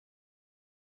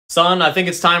Son, I think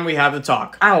it's time we have the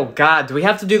talk. Oh god, do we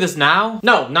have to do this now?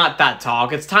 No, not that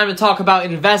talk. It's time to talk about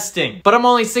investing. But I'm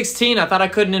only 16, I thought I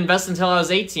couldn't invest until I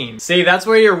was 18. See, that's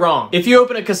where you're wrong. If you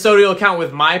open a custodial account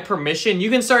with my permission, you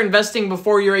can start investing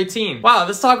before you're 18. Wow,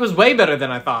 this talk was way better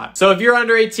than I thought. So if you're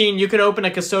under 18, you can open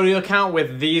a custodial account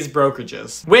with these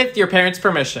brokerages. With your parents'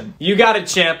 permission. You got it,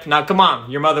 champ. Now come on,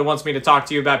 your mother wants me to talk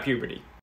to you about puberty.